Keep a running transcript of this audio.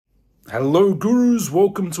Hello gurus,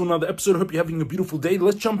 welcome to another episode. Hope you're having a beautiful day.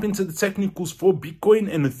 Let's jump into the technicals for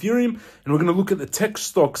Bitcoin and Ethereum, and we're going to look at the tech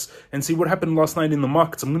stocks and see what happened last night in the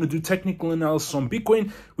markets. I'm going to do technical analysis on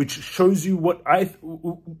Bitcoin, which shows you what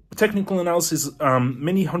technical analysis,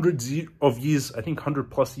 many hundreds of years, I think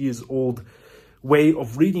 100+ years old way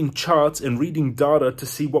of reading charts and reading data to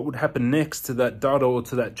see what would happen next to that data or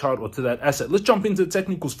to that chart or to that asset. Let's jump into the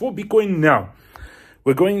technicals for Bitcoin now.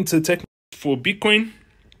 We're going into the technicals for Bitcoin.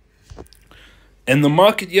 And the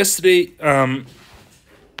market yesterday,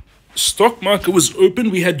 stock market was open.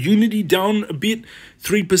 We had Unity down a bit,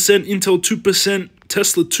 3%, Intel 2%,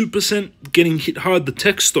 Tesla 2%, getting hit hard, the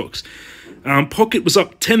tech stocks. Pocket was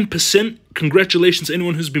up 10%. Congratulations to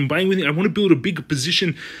anyone who's been buying with me. I want to build a bigger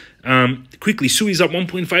position quickly. Sui's up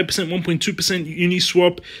 1.5%, 1.2%,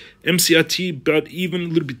 Uniswap, MCRT, but even a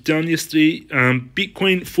little bit down yesterday.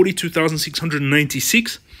 Bitcoin,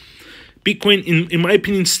 42,696. Bitcoin, in my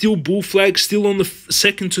opinion, still bull flag, still on the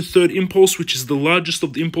second to third impulse, which is the largest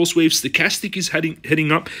of the impulse waves. Stochastic is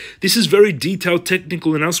heading up. This is very detailed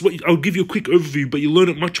technical analysis. I'll give you a quick overview, but you'll learn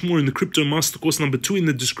it much more in the Crypto Master Course number 2 in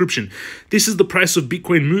the description. This is the price of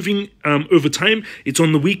Bitcoin moving over time. It's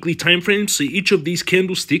on the weekly time frame. So each of these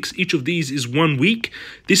candlesticks, each of these is 1 week.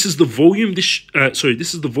 This is the volume. This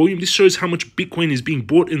is the volume. This shows how much Bitcoin is being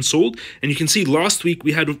bought and sold. And you can see last week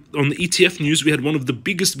we had on the ETF news, we had one of the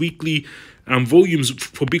biggest weekly volumes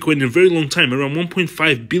for Bitcoin in a very long time, around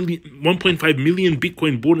 1.5 million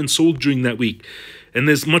Bitcoin bought and sold during that week. And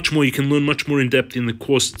there's much more. You can learn much more in depth in the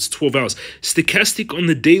course. It's 12 hours. Stochastic on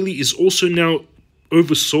the daily is also now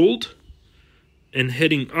oversold and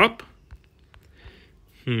heading up.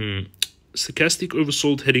 Stochastic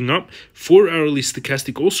oversold heading up. 4-hourly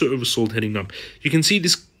stochastic also oversold heading up. You can see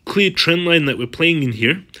this clear trend line that we're playing in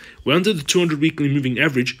here. We're under the 200 weekly moving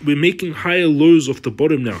average. We're making higher lows off the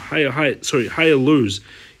bottom now. Higher lows.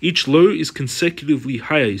 Each low is consecutively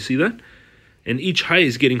higher. You see that? And each high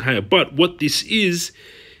is getting higher. But what this is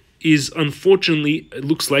unfortunately, it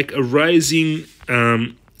looks like a rising,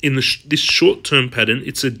 in this short-term pattern,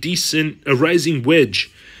 it's a rising wedge.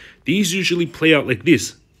 These usually play out like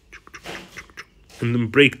this and then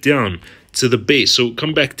break down to the base, so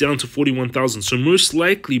come back down to 41,000. So most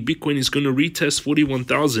likely Bitcoin is going to retest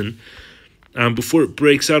 41,000 before it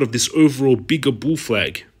breaks out of this overall bigger bull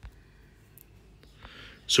flag.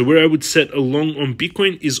 So where I would set a long on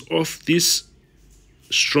Bitcoin is off this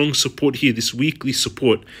strong support here, this weekly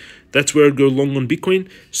support. That's where I'd go long on Bitcoin.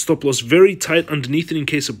 Stop loss very tight underneath it in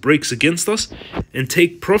case it breaks against us, and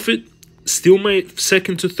take profit. Still my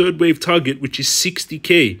second to third wave target, which is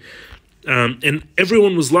 60K. And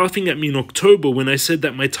everyone was laughing at me in October when I said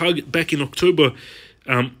that my target back in October,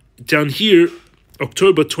 down here,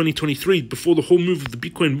 October 2023, before the whole move of the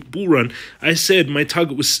Bitcoin bull run, I said my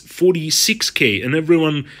target was 46K, and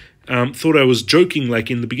everyone thought I was joking, like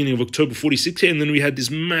in the beginning of October, 46K, and then we had this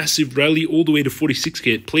massive rally all the way to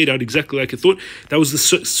 46K. It played out exactly like I thought. That was the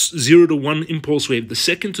 0 to 1 impulse wave. The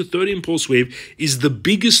second to third impulse wave is the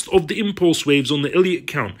biggest of the impulse waves on the Elliott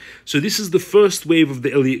count. So this is the first wave of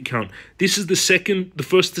the Elliott count. This is the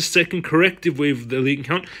first to second corrective wave of the Elliott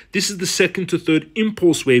count. This is the second to third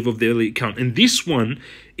impulse wave of the Elliott count. And this one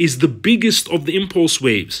is the biggest of the impulse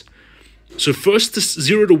waves. So first to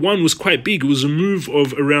 0 to 1 was quite big. It was a move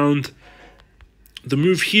of around, the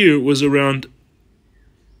move here was around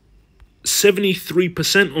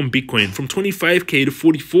 73% on Bitcoin, from 25K to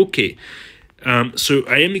 44K. So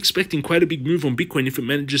I am expecting quite a big move on Bitcoin if it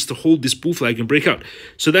manages to hold this bull flag and break out.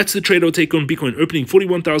 So that's the trade I'll take on Bitcoin. Opening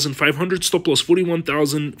 41,500, stop loss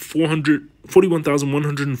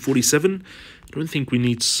 41,147. I don't think we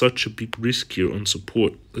need such a big risk here on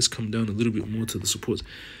support. Let's come down a little bit more to the supports.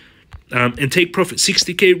 And take profit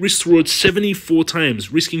 60K, risk reward 74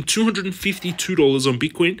 times, risking $252 on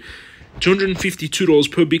Bitcoin,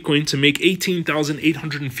 $252 per Bitcoin to make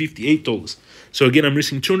 $18,858. So again, I'm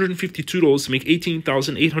risking $252 to make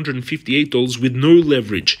 $18,858 with no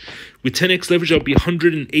leverage. With 10x leverage, I'll be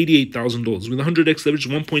 $188,000. With 100x leverage,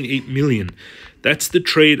 1.8 million. That's the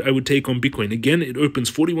trade I would take on Bitcoin. Again, it opens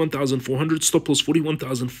 41,400, stop loss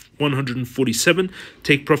 41,147,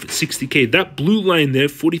 take profit 60K. That blue line there,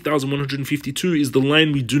 40,152, is the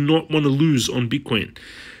line we do not want to lose on Bitcoin.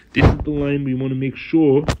 This is the line we want to make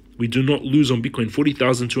sure we do not lose on Bitcoin,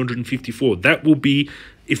 40,254. That will be,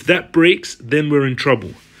 if that breaks, then we're in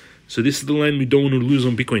trouble. So this is the line we don't want to lose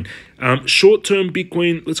on Bitcoin. Short-term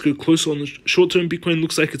Bitcoin, let's go closer on the short-term Bitcoin.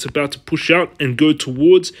 Looks like it's about to push out and go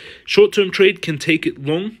towards. Short-term trade can take it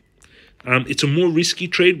long. It's a more risky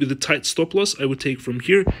trade with a tight stop loss. I would take from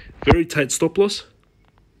here, very tight stop loss.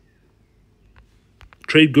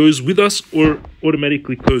 Trade goes with us or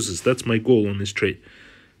automatically closes. That's my goal on this trade.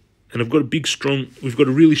 and we've got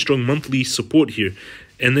a really strong monthly support here.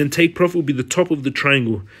 And then take profit will be the top of the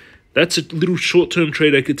triangle. That's a little short-term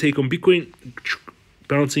trade I could take on Bitcoin,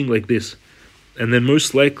 bouncing like this, and then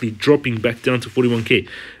most likely dropping back down to 41K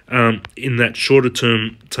in that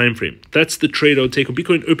shorter-term time frame. That's the trade I would take on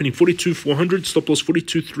Bitcoin, opening 42,400, stop loss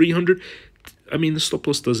 42,300. I mean, the stop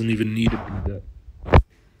loss doesn't even need to be that.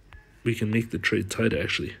 We can make the trade tighter,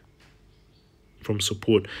 actually, from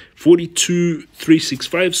support.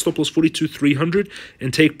 42,365, stop loss 42,300,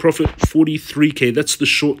 and take profit 43K. That's the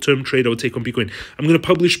short-term trade I would take on Bitcoin. I'm going to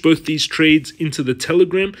publish both these trades into the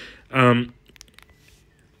Telegram.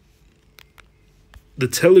 The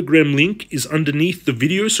Telegram link is underneath the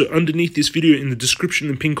video. So underneath this video in the description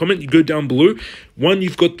and pinned comment, you go down below. One,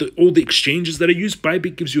 you've got all the exchanges that I use.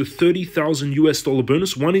 Bybit gives you a $30,000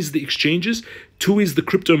 bonus. One is the exchanges. Two is the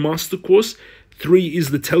Crypto Master Course. 3 is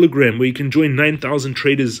the Telegram, where you can join 9,000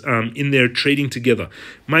 traders in there trading together.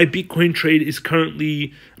 My Bitcoin trade is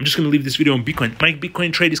currently, I'm just going to leave this video on Bitcoin. My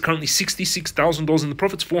Bitcoin trade is currently $66,000 in the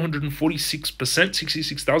profits, 446%,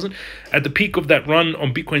 66,000. At the peak of that run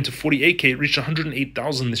on Bitcoin to 48K, it reached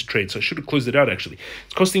 108,000 this trade. So I should have closed it out, actually.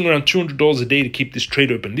 It's costing around $200 a day to keep this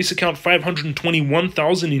trade open. This account,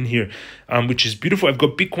 521,000 in here, which is beautiful. I've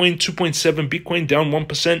got Bitcoin, 2.7 Bitcoin, down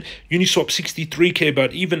 1%. Uniswap, 63K,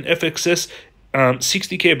 about even. FXS,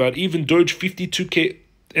 60K about even. Doge 52K,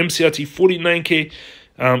 MCRT 49K,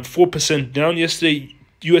 4% down yesterday.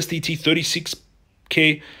 USDT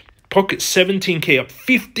 36K, Pocket 17K, up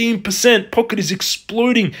 15%. Pocket is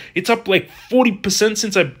exploding. It's up like 40%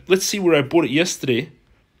 since let's see where I bought it yesterday.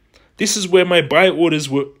 This is where my buy orders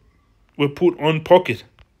were put on Pocket.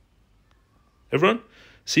 Everyone,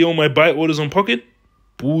 see all my buy orders on Pocket?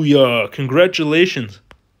 Booyah, congratulations.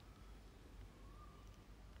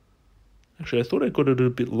 Actually, I thought I got it a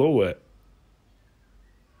bit lower.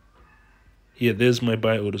 Yeah, there's my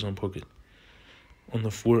buy orders on Pocket. On the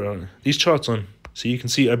 4 hour. These charts on. So you can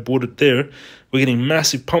see I bought it there. We're getting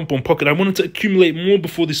massive pump on Pocket. I wanted to accumulate more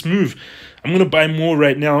before this move. I'm going to buy more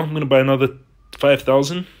right now. I'm going to buy another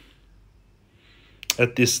 5,000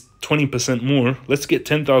 at this 20% more. Let's get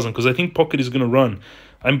 10,000 because I think Pocket is going to run.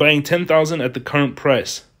 I'm buying 10,000 at the current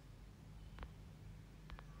price.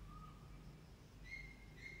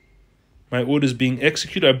 My order is being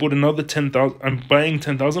executed. I bought another 10,000. I'm buying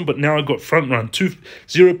 10,000, but now I got front run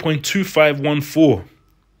 0.2514.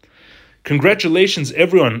 Congratulations,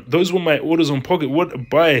 everyone. Those were my orders on Pocket. What a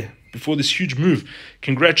buy before this huge move.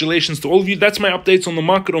 Congratulations to all of you. That's my updates on the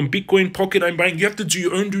market on Bitcoin. Pocket I'm buying. You have to do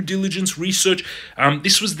your own due diligence, research.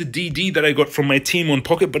 This was the DD that I got from my team on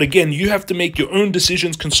Pocket. But again, you have to make your own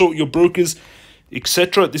decisions, consult your brokers,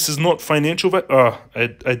 etc. This is not financial. I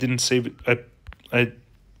didn't save it. I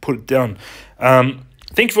put it down. Thank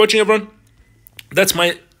you for watching, everyone. That's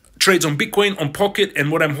my trades on Bitcoin, on Pocket,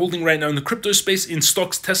 and what I'm holding right now in the crypto space in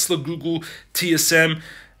stocks: Tesla, Google, TSM,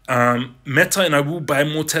 Meta, and I will buy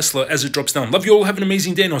more Tesla as it drops down. Love you all. Have an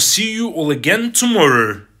amazing day, and I'll see you all again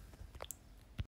tomorrow.